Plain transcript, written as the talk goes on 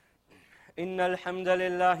إن الحمد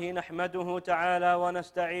لله نحمده تعالى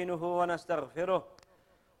ونستعينه ونستغفره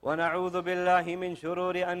ونعوذ بالله من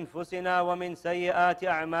شرور أنفسنا ومن سيئات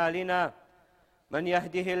أعمالنا من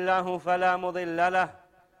يهده الله فلا مضل له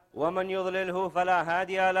ومن يضلله فلا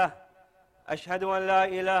هادي له أشهد أن لا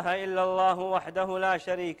إله إلا الله وحده لا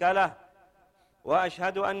شريك له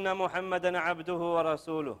وأشهد أن محمدًا عبده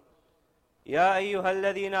ورسوله يا أيها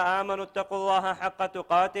الذين آمنوا اتقوا الله حق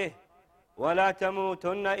تقاته ولا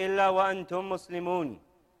تموتن إلا وأنتم مسلمون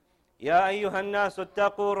يا أيها الناس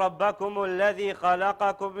اتقوا ربكم الذي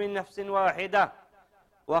خلقكم من نفس واحدة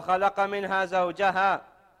وخلق منها زوجها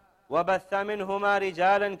وبث منهما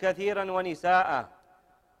رجالا كثيرا ونساء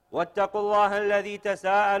واتقوا الله الذي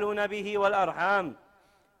تساءلون به والأرحام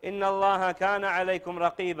إن الله كان عليكم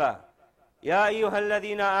رقيبا يا أيها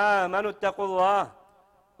الذين آمنوا اتقوا الله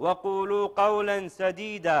وقولوا قولا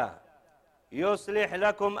سديدا يصلح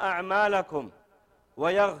لكم أعمالكم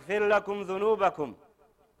ويغفر لكم ذنوبكم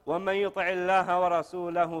ومن يطع الله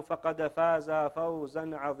ورسوله فقد فاز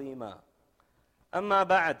فوزا عظيما أما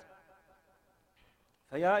بعد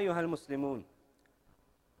فيا أيها المسلمون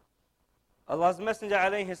Allah's Messenger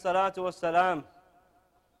alayhi salatu wassalam,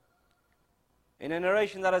 in a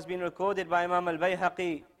narration that has been recorded by Imam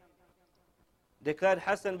al-Bayhaqi, declared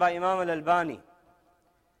Hasan by Imam al-Albani,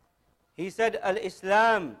 he said,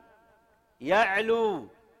 Al-Islam ya'lu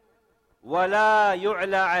wa la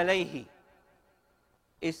yu'la alayhi.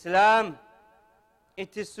 Islam,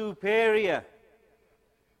 it is superior,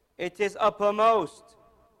 it is uppermost,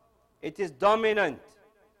 it is dominant.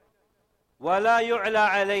 Wa la yu'la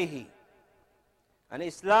alayhi. And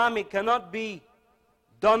Islam, it cannot be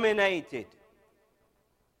dominated.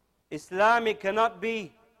 Islam, it cannot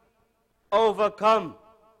be overcome.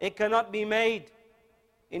 It cannot be made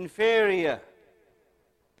inferior.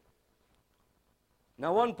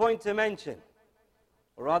 Now, one point to mention,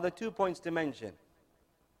 or rather 2 points to mention,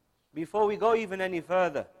 before we go even any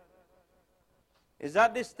further, is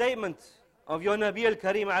that this statement of your Nabi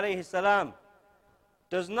al-Kareem alayhi salam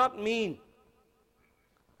does not mean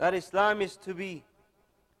that Islam is to be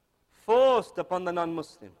forced upon the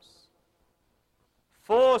non-Muslims,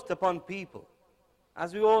 forced upon people.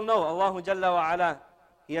 As we all know, Allah Jalla wa Ala,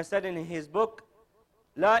 He has said in His book,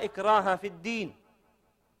 La ikraha fid deen.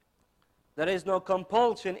 There is no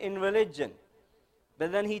compulsion in religion.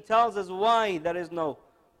 But then He tells us why there is no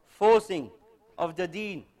forcing of the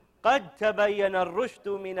deen. قَدْ تَبَيَّنَ الرُّشْدُ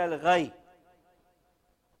مِنَ الْغَيِّ.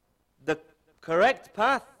 The correct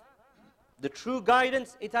path, the true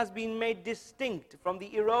guidance, it has been made distinct from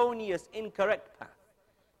the erroneous, incorrect path.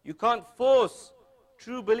 You can't force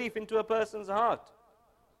true belief into a person's heart.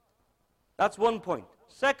 That's one point.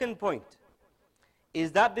 Second point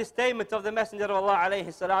is that the statement of the Messenger of Allah alayhi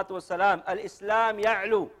salatu wasalam, Al-Islam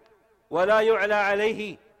ya'lu wa la yu'la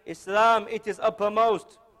alayhi. Islam, it is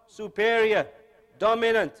uppermost, superior,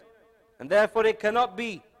 dominant, and therefore it cannot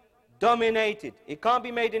be dominated. It can't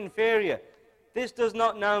be made inferior. This does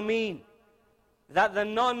not now mean that the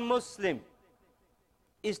non-Muslim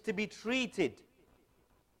is to be treated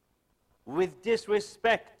with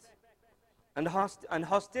disrespect and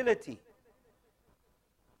hostility.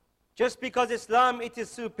 Just because Islam, it is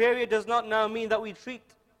superior, does not now mean that we treat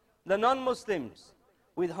the non-Muslims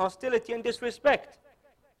with hostility and disrespect.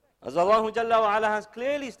 As Allah Jalla wa Ala has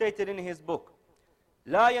clearly stated in His book,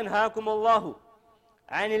 لا ينهاكم الله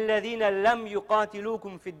عن الذين لم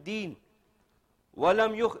يقاتلوكم في الدين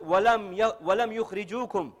ولم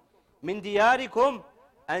يخرجوكم من دياركم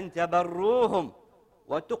أن تبروهم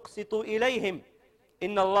وتقسطوا إليهم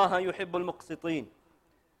إن الله يحب المقسطين.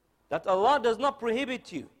 That Allah does not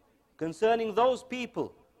prohibit you concerning those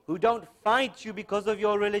people who don't fight you because of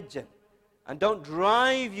your religion and don't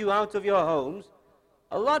drive you out of your homes.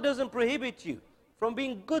 Allah doesn't prohibit you from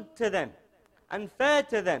being good to them and fair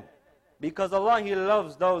to them, because Allah, He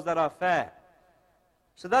loves those that are fair.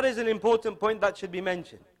 So that is an important point that should be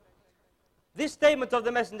mentioned. This statement of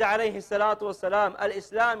the Messenger alayhi salatu wasalam,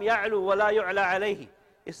 Al-Islam ya'lu wa la yu'la alayhi.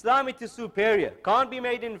 Islam, it is superior, can't be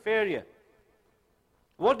made inferior.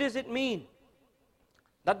 What does it mean?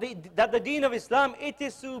 That the deen of Islam, it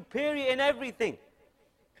is superior in everything.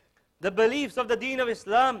 The beliefs of the deen of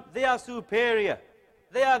Islam, they are superior,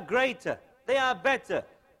 they are greater, they are better.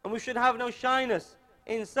 And we should have no shyness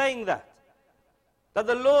in saying that. That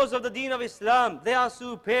the laws of the deen of Islam, they are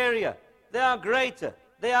superior, they are greater,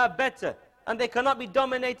 they are better, and they cannot be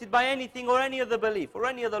dominated by anything or any other belief or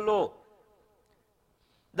any other law.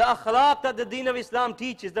 The akhlaq that the deen of Islam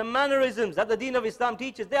teaches, the mannerisms that the deen of Islam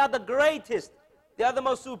teaches, they are the greatest, they are the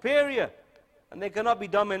most superior, and they cannot be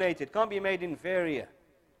dominated, can't be made inferior.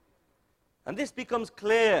 And this becomes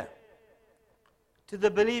clear to the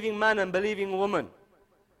believing man and believing woman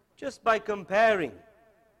just by comparing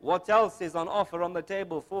what else is on offer on the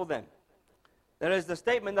table for them. There is the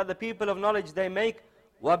statement that the people of knowledge they make,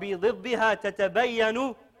 وَبِضِدِّهَا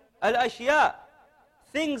تَتَبَيَّنُ الْأَشْيَاءِ.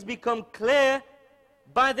 Things become clear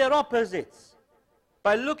by their opposites.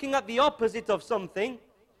 By looking at the opposite of something,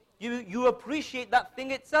 you appreciate that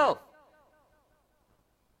thing itself.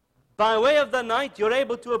 By way of the night, you're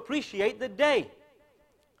able to appreciate the day.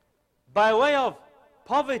 By way of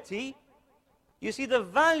poverty, you see the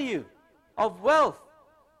value of wealth.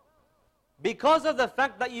 Because of the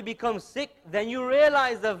fact that you become sick, then you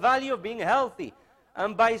realize the value of being healthy.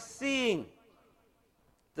 And by seeing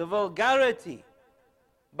the vulgarity,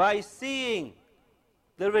 by seeing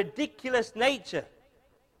the ridiculous nature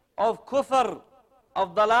of kufr,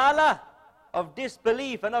 of dalala, of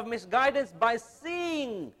disbelief and of misguidance, by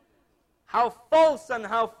seeing how false and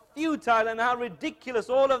how futile and how ridiculous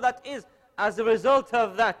all of that is, as a result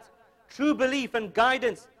of that true belief and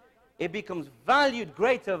guidance, it becomes valued,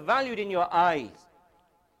 greater valued in your eyes.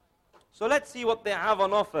 So let's see what they have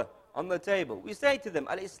on offer on the table. We say to them,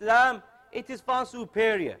 Al-Islam, it is far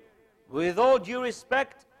superior. With all due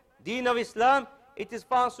respect, Deen of Islam, it is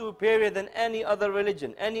far superior than any other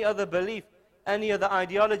religion, any other belief, any other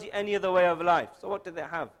ideology, any other way of life. So what do they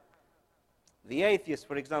have? The atheist,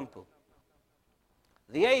 for example.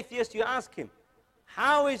 The atheist, you ask him,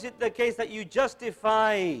 how is it the case that you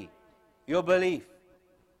justify your belief?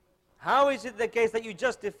 How is it the case that you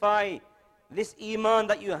justify this iman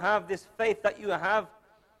that you have, this faith that you have,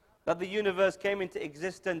 that the universe came into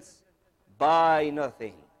existence by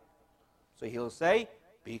nothing? So he'll say,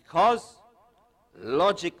 because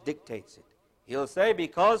logic dictates it. He'll say,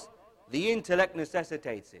 because the intellect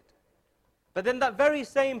necessitates it. But then that very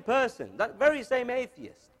same person, that very same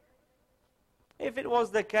atheist, if it was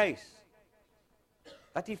the case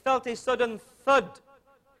that he felt a sudden thud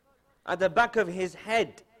at the back of his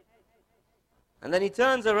head, and then he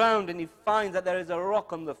turns around and he finds that there is a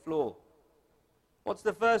rock on the floor, what's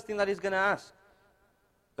the first thing that he's going to ask?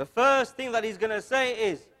 The first thing that he's going to say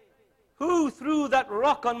is, who threw that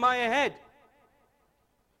rock on my head?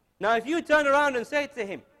 Now if you turn around and say to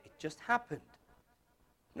him, it just happened.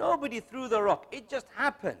 Nobody threw the rock, it just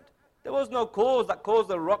happened. There was no cause that caused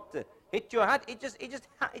the rock to hit your head, it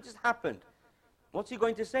just happened. What's he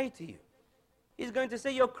going to say to you? He's going to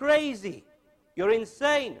say, you're crazy, you're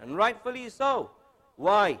insane, and rightfully so.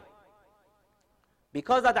 Why?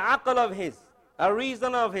 Because that aql of his, a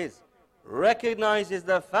reason of his, recognizes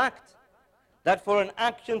the fact that for an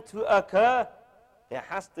action to occur, there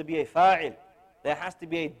has to be a fa'il. There has to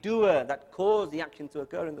be a doer that caused the action to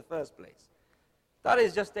occur in the first place. That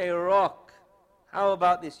is just a rock. How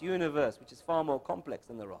about this universe, which is far more complex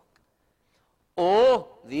than the rock? Or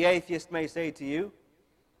the atheist may say to you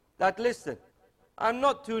that, listen, I'm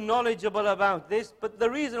not too knowledgeable about this, but the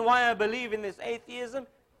reason why I believe in this atheism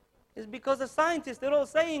is because the scientists, they're all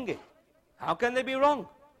saying it. How can they be wrong?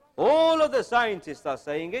 All of the scientists are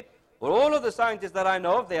saying it, or all of the scientists that I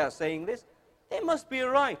know of, they are saying this. They must be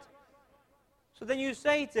right. So then you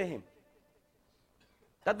say to him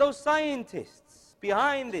that those scientists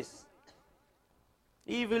behind this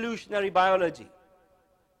evolutionary biology,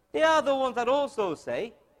 they are the ones that also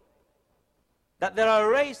say that there are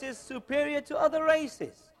races superior to other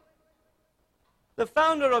races. The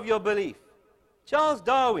founder of your belief, Charles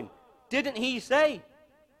Darwin, didn't he say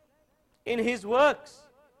in his works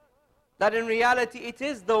that in reality it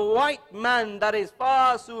is the white man that is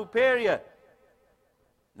far superior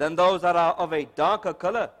than those that are of a darker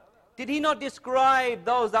color? Did he not describe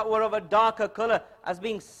those that were of a darker color as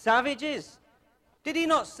being savages? Did he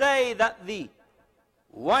not say that the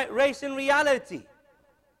white race in reality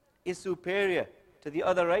is superior to the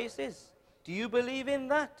other races? Do you believe in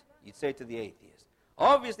that? You'd say to the atheist.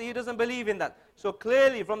 Obviously he doesn't believe in that. So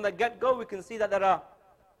clearly from the get-go we can see that there are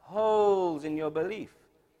holes in your belief.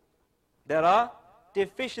 There are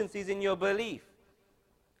deficiencies in your belief.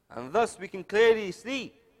 And thus we can clearly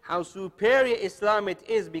see how superior Islam it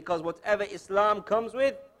is, because whatever Islam comes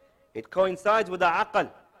with, it coincides with the aql,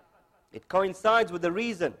 it coincides with the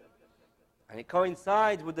reason, and it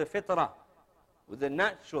coincides with the fitrah, with the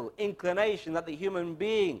natural inclination that the human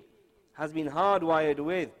being has been hardwired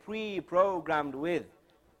with, pre-programmed with.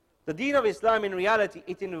 The deen of Islam in reality,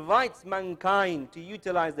 it invites mankind to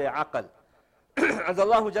utilize their aql. As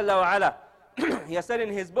Allah Jalla wa Ala, He has said in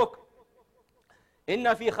His book, إِنَّ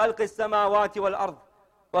فِي خَلْقِ السَّمَاوَاتِ وَالْأَرْضِ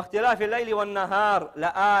وَاخْتِلَافِ اللَّيْلِ وَالنَّهَارِ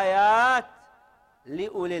لَآيَاتٍ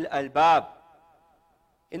لِأُولِي الْأَلْبَابِ.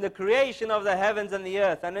 In the creation of the heavens and the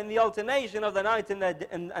earth, and in the alternation of the night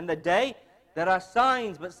and the day, there are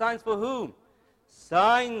signs, but signs for whom?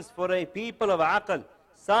 signs for a people of aql,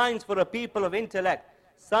 signs for a people of intellect,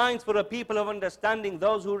 signs for a people of understanding,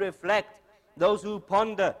 those who reflect, those who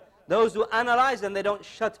ponder, those who analyze, and they don't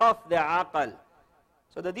shut off their aql.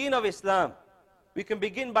 So the deen of Islam, we can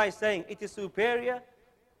begin by saying it is superior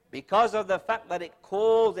because of the fact that it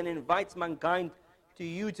calls and invites mankind to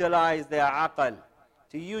utilize their aql,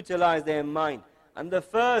 to utilize their mind. And the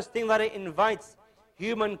first thing that it invites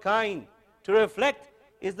humankind to reflect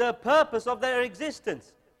is the purpose of their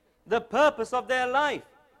existence, the purpose of their life,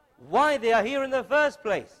 why they are here in the first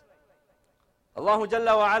place. Allah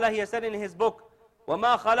Jalla wa Ala, He has said in His book,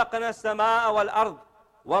 وَمَا خَلَقْنَا السَّمَاءَ وَالْأَرْضِ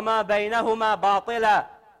وَمَا بَيْنَهُمَا بَاطِلًا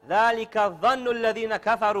ذَلِكَ الظَّنُّ الَّذِينَ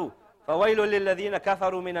كَفَرُوا فَوَيْلٌ لِلَّذِينَ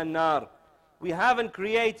كَفَرُوا مِنَ النَّارِ. We haven't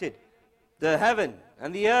created the heaven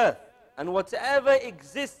and the earth and whatever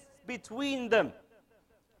exists between them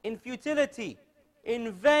in futility,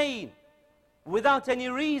 in vain, without any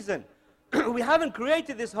reason. We haven't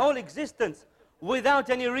created this whole existence without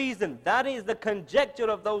any reason. That is the conjecture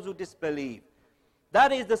of those who disbelieve.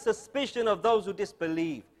 That is the suspicion of those who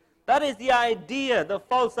disbelieve. That is the idea, the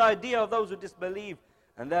false idea of those who disbelieve.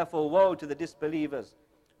 And therefore, woe to the disbelievers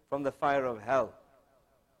from the fire of hell.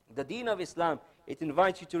 The deen of Islam, it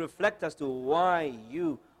invites you to reflect as to why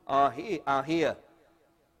you are here.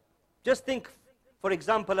 Just think, for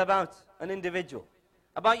example, about an individual,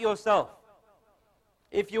 about yourself.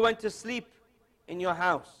 If you went to sleep in your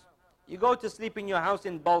house, you go to sleep in your house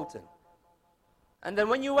in Bolton, and then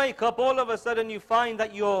when you wake up, all of a sudden you find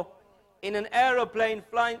that you're in an aeroplane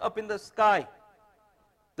flying up in the sky.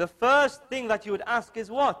 The first thing that you would ask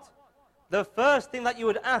is what? The first thing that you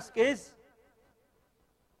would ask is,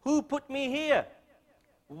 who put me here?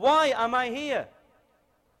 Why am I here?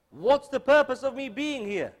 What's the purpose of me being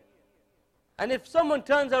here? And if someone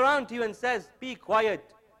turns around to you and says, be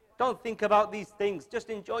quiet, don't think about these things,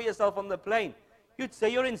 just enjoy yourself on the plane, you'd say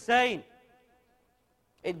you're insane.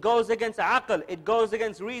 It goes against aql, it goes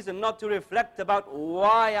against reason not to reflect about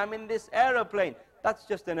why I'm in this aeroplane. That's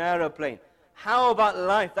just an aeroplane. How about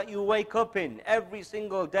life that you wake up in every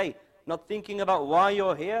single day, not thinking about why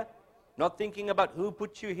you're here, not thinking about who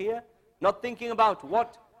put you here, not thinking about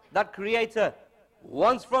what that Creator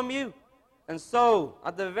wants from you? And so,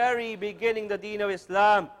 at the very beginning, the deen of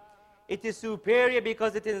Islam, it is superior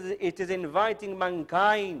because it is inviting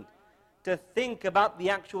mankind to think about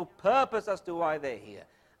the actual purpose as to why they're here.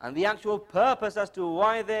 And the actual purpose as to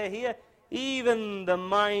why they're here, even the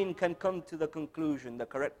mind can come to the conclusion, the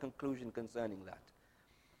correct conclusion concerning that.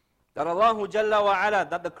 That Allah Jalla wa Ala,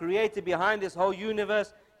 that the Creator behind this whole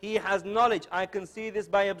universe, He has knowledge. I can see this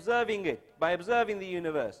by observing it, by observing the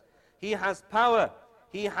universe. He has power,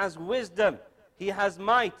 He has wisdom, He has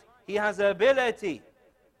might, He has ability,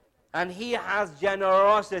 and He has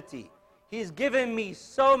generosity. He's given me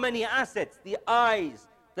so many assets, the eyes,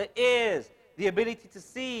 the ears, the ability to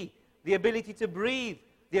see, the ability to breathe,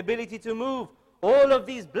 the ability to move. All of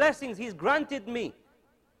these blessings He's granted me.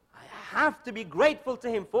 I have to be grateful to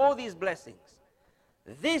Him for these blessings.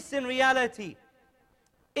 This in reality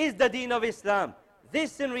is the deen of Islam.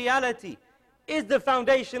 This in reality is the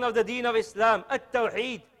foundation of the deen of Islam,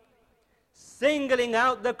 at-Tawheed. Singling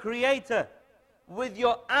out the Creator with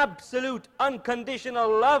your absolute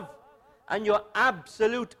unconditional love and your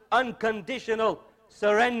absolute unconditional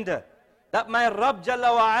surrender. That my Rabb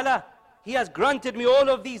Jalla wa Ala, He has granted me all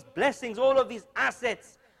of these blessings, all of these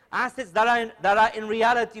assets that are in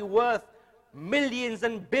reality worth millions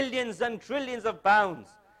and billions and trillions of pounds.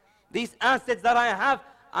 These assets that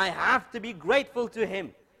I have to be grateful to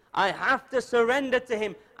Him. I have to surrender to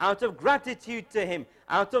Him out of gratitude to Him,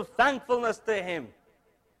 out of thankfulness to Him.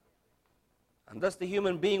 And thus the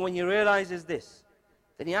human being, when he realizes this,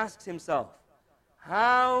 then he asks himself,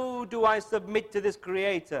 how do I submit to this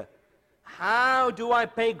Creator? How do I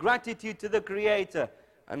pay gratitude to the Creator?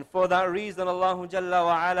 And for that reason, Allah Jalla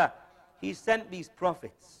wa Ala, He sent these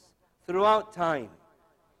prophets throughout time.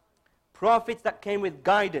 Prophets that came with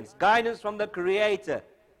guidance from the Creator.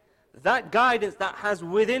 That guidance that has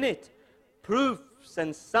within it proofs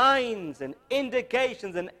and signs and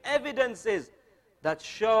indications and evidences that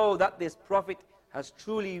show that this prophet has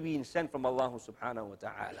truly been sent from Allah subhanahu wa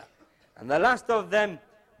ta'ala. And the last of them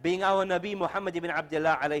being our Nabi Muhammad ibn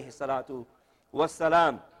Abdullah alayhi salatu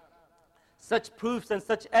wassalam. Such proofs and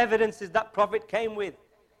such evidences that prophet came with.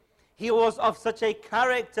 He was of such a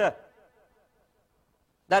character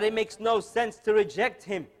that it makes no sense to reject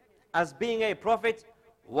him as being a prophet,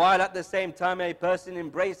 while at the same time a person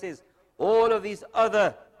embraces all of these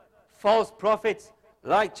other false prophets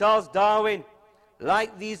like Charles Darwin,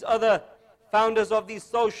 like these other founders of these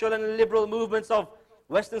social and liberal movements of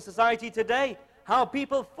Western society today, how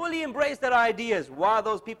people fully embrace their ideas, while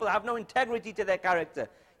those people have no integrity to their character.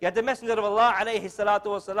 Yet the Messenger of Allah, alayhi salatu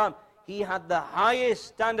wasalam, he had the highest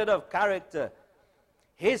standard of character.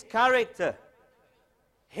 His character,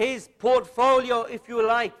 his portfolio, if you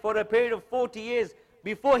like, for a period of 40 years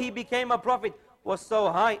before he became a prophet, was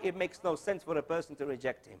so high, it makes no sense for a person to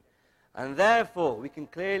reject him. And therefore, we can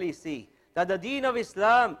clearly see that the deen of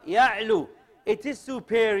Islam, ya'lu, it is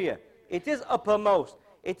superior, it is uppermost,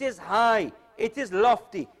 it is high, it is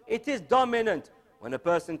lofty, it is dominant, when a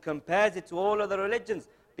person compares it to all other religions.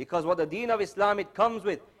 Because what the deen of Islam it comes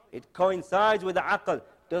with, it coincides with the aql,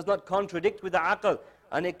 does not contradict with the aql,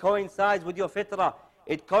 and it coincides with your fitrah,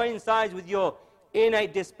 it coincides with your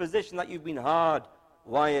innate disposition that you've been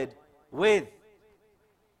hard-wired with.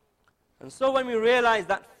 And so when we realize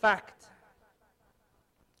that fact,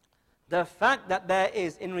 the fact that there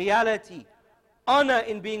is in reality honor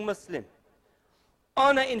in being Muslim,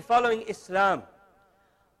 honor in following Islam,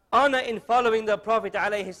 honor in following the Prophet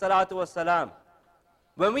alayhi salatu wasalam,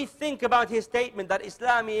 when we think about his statement that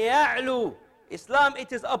Islam ya'lu, Islam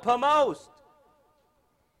it is uppermost,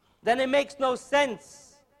 then it makes no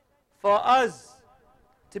sense for us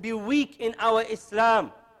to be weak in our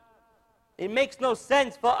Islam. It makes no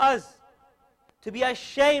sense for us to be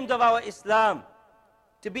ashamed of our Islam,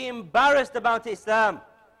 to be embarrassed about Islam.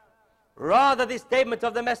 Rather, this statement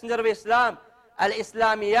of the Messenger of Islam,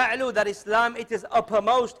 Al-Islam ya'lu, that Islam it is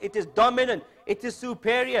uppermost, it is dominant, it is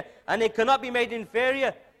superior, and it cannot be made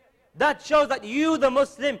inferior. That shows that you, the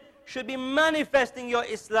Muslim, should be manifesting your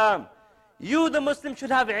Islam. You, the Muslim, should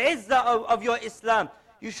have izzah of your Islam.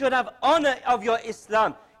 You should have honor of your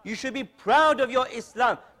Islam. You should be proud of your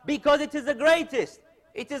Islam, because it is the greatest.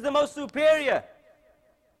 It is the most superior.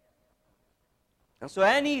 And so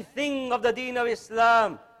anything of the deen of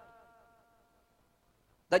Islam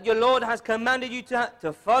that your Lord has commanded you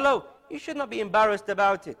to follow, you should not be embarrassed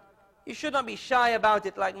about it. You should not be shy about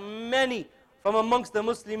it like many from amongst the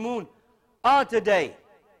Muslimun are today,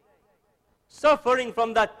 suffering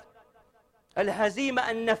from that al-hazima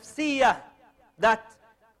al-nafsiyah, that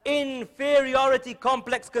inferiority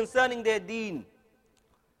complex concerning their deen.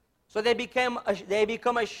 So they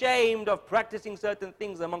become ashamed of practicing certain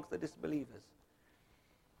things amongst the disbelievers.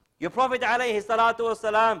 Your Prophet alayhi salatu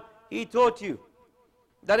wasalam, he taught you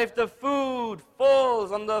that if the food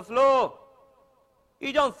falls on the floor,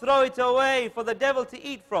 you don't throw it away for the devil to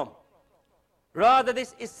eat from. Rather,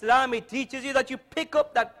 this Islam, it teaches you that you pick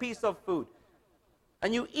up that piece of food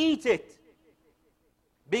and you eat it,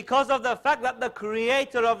 because of the fact that the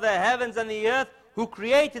creator of the heavens and the earth, who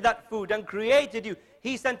created that food and created you,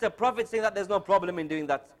 he sent a prophet saying that there's no problem in doing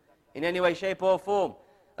that in any way, shape or form.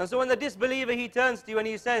 And so when the disbeliever, he turns to you and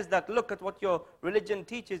he says that, look at what your religion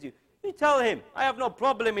teaches you, you tell him, I have no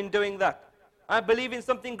problem in doing that. I believe in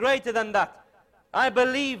something greater than that. I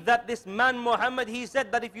believe that this man Muhammad, he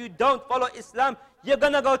said that if you don't follow Islam, you're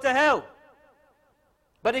going to go to hell.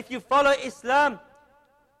 But if you follow Islam,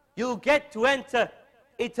 you'll get to enter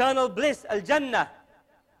eternal bliss, al-Jannah.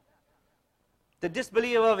 The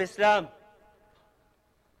disbeliever of Islam,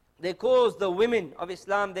 they cause the women of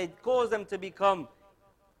Islam, they cause them to become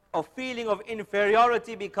a feeling of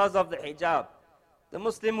inferiority because of the hijab. The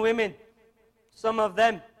Muslim women, some of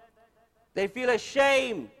them, they feel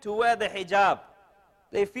ashamed to wear the hijab.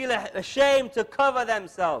 They feel ashamed to cover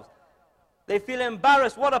themselves. They feel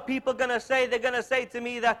embarrassed. What are people going to say? They're going to say to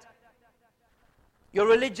me that your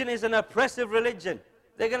religion is an oppressive religion.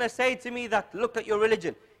 They're going to say to me that, look at your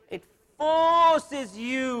religion. It forces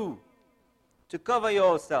you to cover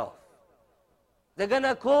yourself. They're going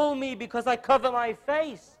to call me because I cover my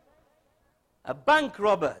face a bank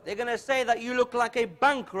robber. They're going to say that you look like a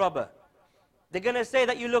bank robber. They're going to say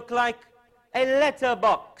that you look like a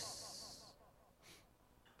letterbox.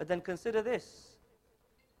 But then consider this,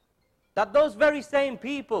 that those very same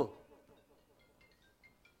people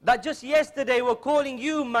that just yesterday were calling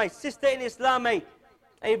you, my sister in Islam,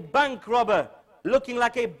 a bank robber, looking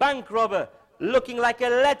like a bank robber, looking like a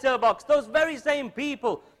letterbox, those very same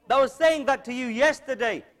people that were saying that to you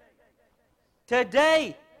yesterday,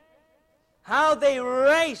 today, how they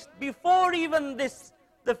raced before even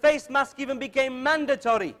the face mask even became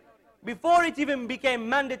mandatory. Before it even became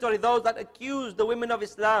mandatory, those that accused the women of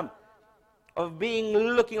Islam of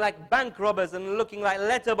looking like bank robbers and looking like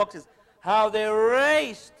letterboxes, how they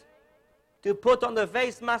raced to put on the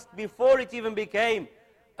face mask before it even became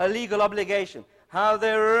a legal obligation. How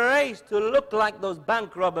they raced to look like those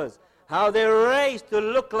bank robbers. How they raced to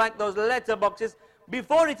look like those letterboxes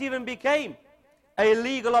before it even became a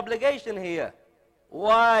legal obligation here.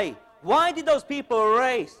 Why? Why did those people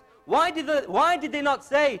race? Why did they not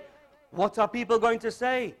say, what are people going to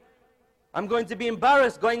say? I'm going to be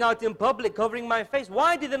embarrassed going out in public, covering my face.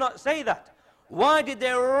 Why did they not say that? Why did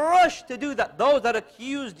they rush to do that? Those that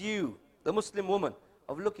accused you, the Muslim woman,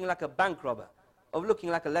 of looking like a bank robber, of looking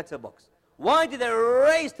like a letterbox. Why did they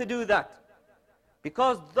race to do that?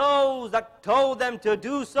 Because those that told them to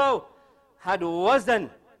do so had wazn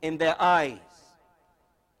in their eyes.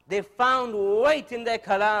 They found weight in their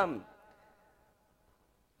kalam.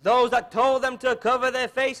 Those that told them to cover their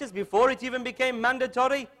faces before it even became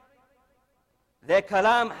mandatory, their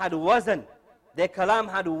kalam had wazn. Their kalam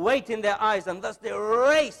had weight in their eyes, and thus they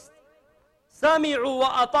raced. Sami'u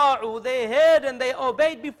wa ata'u. They heard and they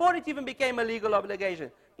obeyed before it even became a legal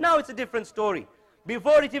obligation. Now it's a different story.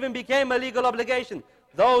 Before it even became a legal obligation,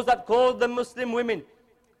 those that called the Muslim women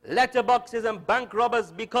letterboxes and bank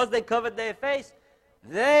robbers because they covered their face,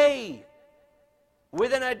 they,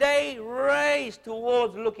 within a day, raced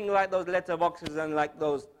towards looking like those letterboxes and like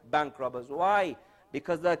those bank robbers. Why?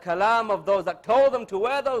 Because the kalam of those that told them to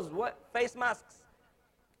wear those face masks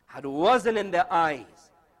had wazn in their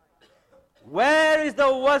eyes. Where is the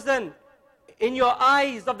wazn in your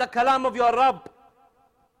eyes of the kalam of your Rabb,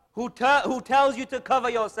 who tells you to cover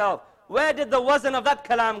yourself? Where did the wazn of that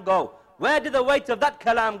kalam go? Where did the weight of that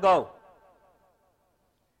kalam go?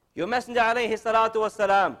 Your Messenger alayhi salatu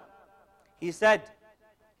wasalam, he said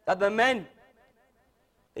that the men,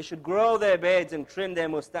 they should grow their beards and trim their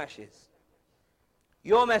mustaches.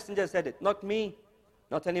 Your Messenger said it, not me,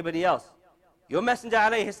 not anybody else. Your Messenger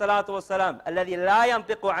alayhi salatu wasalam, alladhi la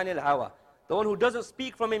yantiqu anil hawa, the one who doesn't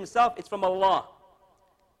speak from himself, it's from Allah.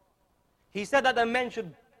 He said that the men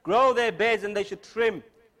should grow their beards and they should trim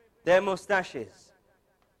their mustaches.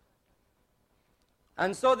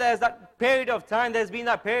 And so there's that period of time, there's been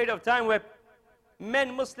that period of time where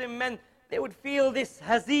men, Muslim men, they would feel this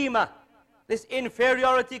hazima, this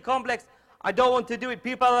inferiority complex. I don't want to do it.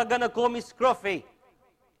 People are going to call me scruffy.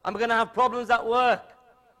 I'm going to have problems at work.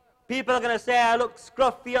 People are going to say I look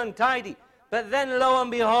scruffy, untidy. But then lo and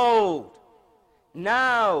behold,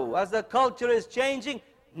 now as the culture is changing,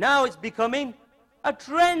 now it's becoming a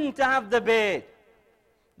trend to have the beard.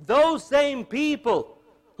 Those same people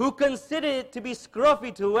who consider it to be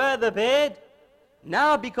scruffy to wear the beard,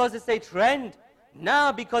 now because it's a trend,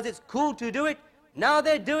 now because it's cool to do it, now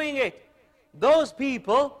they're doing it. Those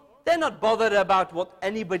people, they're not bothered about what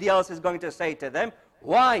anybody else is going to say to them.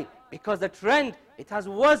 Why? Because the trend, it has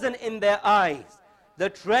wazn in their eyes. The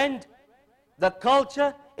trend, the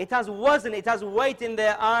culture, it has wazn, it has weight in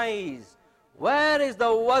their eyes. Where is the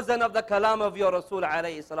wazn of the kalam of your Rasul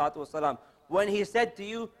alayhi salatu wasalam, when he said to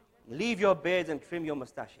you, leave your beards and trim your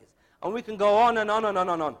mustaches? And we can go on and on and on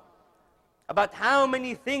and on about how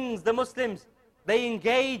many things the Muslims, they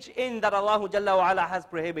engage in that Allah Jalla wa Ala has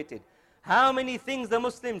prohibited. How many things the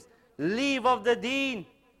Muslims leave of the deen.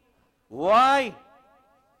 Why?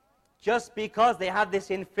 Just because they have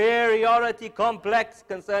this inferiority complex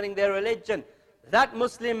concerning their religion. That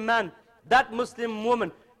Muslim man, that Muslim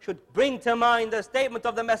woman should bring to mind the statement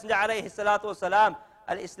of the Messenger alayhi salatu wasalam,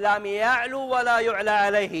 Al-Islam ya'lu wa la yu'la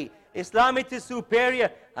alayhi. Islam, it is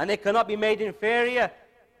superior and it cannot be made inferior.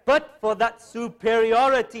 But for that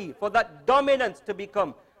superiority, for that dominance to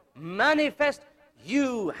become manifest,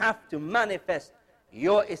 you have to manifest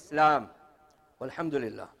your Islam.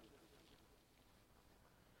 Walhamdulillah.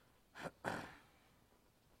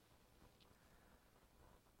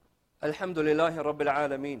 الحمد لله رب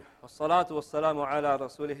العالمين والصلاة والسلام على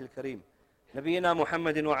رسوله الكريم نبينا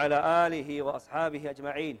محمد وعلى آله وأصحابه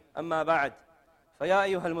أجمعين أما بعد فيا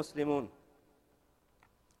أيها المسلمون.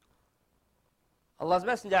 Allah's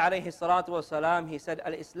Messenger عليه الصلاة والسلام, he said,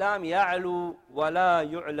 Al-Islam ya'lu wa la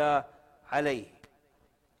yu'la alayh.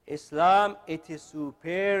 Islam, it is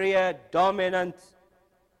superior, dominant,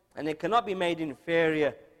 and it cannot be made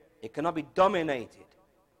inferior. It cannot be dominated.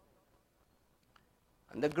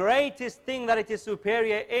 And the greatest thing that it is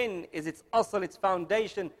superior in is its asl, its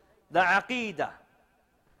foundation, the aqeedah,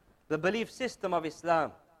 the belief system of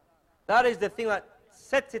Islam. That is the thing that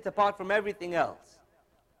sets it apart from everything else.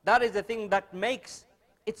 That is the thing that makes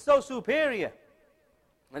it so superior.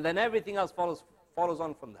 And then everything else follows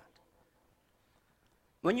on from that.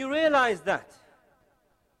 When you realize that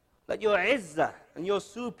your izzah and your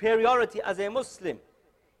superiority as a Muslim,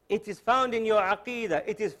 it is found in your aqeedah,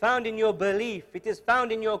 it is found in your belief, it is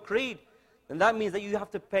found in your creed, then that means that you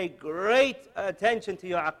have to pay great attention to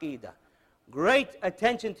your aqeedah, great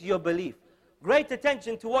attention to your belief, great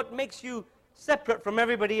attention to what makes you separate from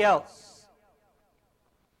everybody else.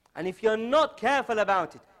 And if you're not careful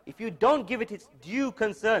about it, if you don't give it its due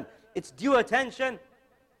concern, its due attention,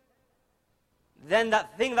 then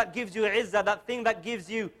that thing that gives you izzah, that thing that gives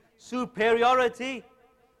you superiority,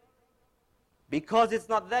 Because it's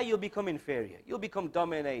not there, you'll become inferior. You'll become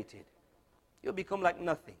dominated. You'll become like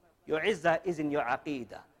nothing. Your izzah is in your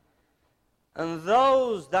aqeedah. And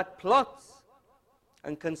those that plot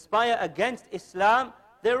and conspire against Islam,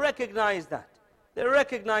 they recognize that. They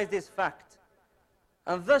recognize this fact.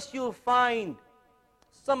 And thus you'll find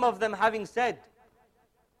some of them having said,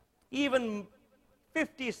 even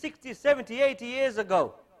 50, 60, 70, 80 years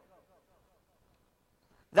ago,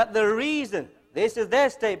 that the reason, this is their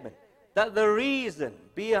statement, that the reason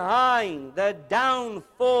behind the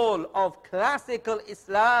downfall of classical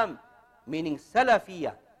Islam, meaning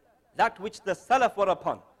Salafiyah, that which the Salaf were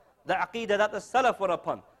upon, the Aqeedah that the Salaf were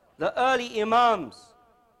upon, the early Imams,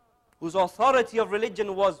 whose authority of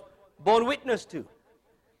religion was borne witness to,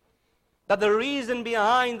 that the reason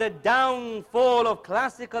behind the downfall of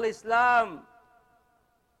classical Islam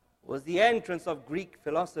was the entrance of Greek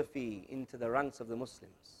philosophy into the ranks of the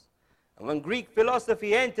Muslims. And when Greek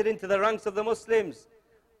philosophy entered into the ranks of the Muslims,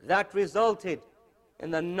 that resulted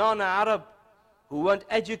in the non-Arab who weren't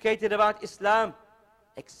educated about Islam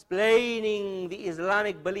explaining the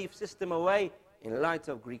Islamic belief system away in light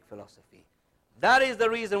of Greek philosophy. That is the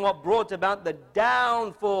reason what brought about the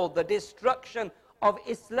downfall, the destruction of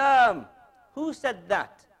Islam. Who said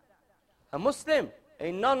that? A Muslim?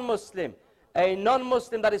 A non-Muslim? A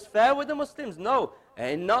non-Muslim that is fair with the Muslims? No.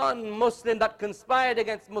 A non-Muslim that conspired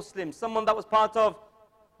against Muslims. Someone that was part of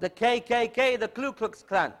the KKK, the Ku Klux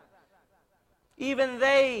Klan. Even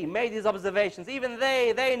they made these observations. Even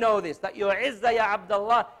they know this. That your izzah, ya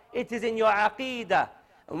Abdullah, it is in your aqeedah.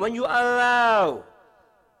 And when you allow,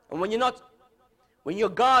 and when your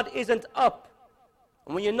guard isn't up,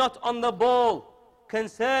 and when you're not on the ball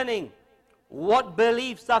concerning what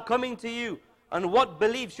beliefs are coming to you, and what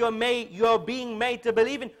beliefs you're being made to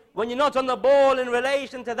believe in, when you're not on the ball in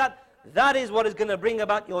relation to that, that is what is going to bring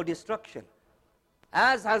about your destruction.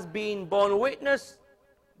 As has been borne witness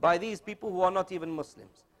by these people who are not even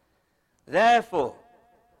Muslims. Therefore,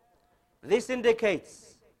 this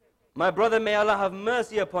indicates, my brother, may Allah have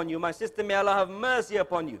mercy upon you, my sister, may Allah have mercy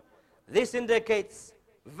upon you. This indicates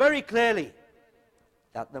very clearly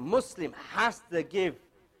that the Muslim has to give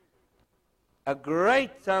a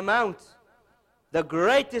great amount, the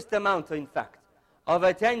greatest amount, in fact, of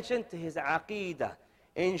attention to his aqeedah,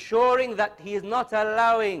 ensuring that he is not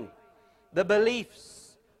allowing the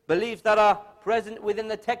beliefs that are present within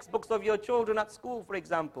the textbooks of your children at school, for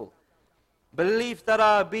example, beliefs that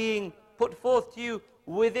are being put forth to you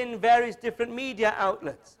within various different media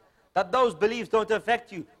outlets, that those beliefs don't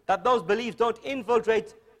affect you, that those beliefs don't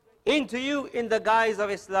infiltrate into you in the guise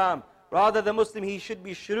of Islam. Rather, the Muslim, he should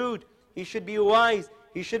be shrewd, he should be wise,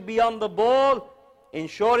 he should be on the ball,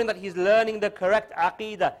 ensuring that he's learning the correct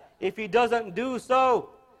aqeedah. If he doesn't do so,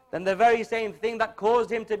 then the very same thing that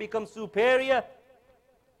caused him to become superior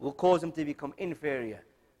will cause him to become inferior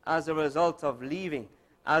as a result of leaving,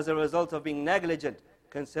 as a result of being negligent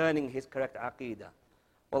concerning his correct aqeedah.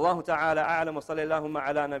 Wallahu ta'ala a'lam wa sallallahu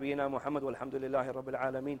ala nabiyyina Muhammad walhamdulillahi rabbil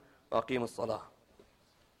alameen wa aqimus salah.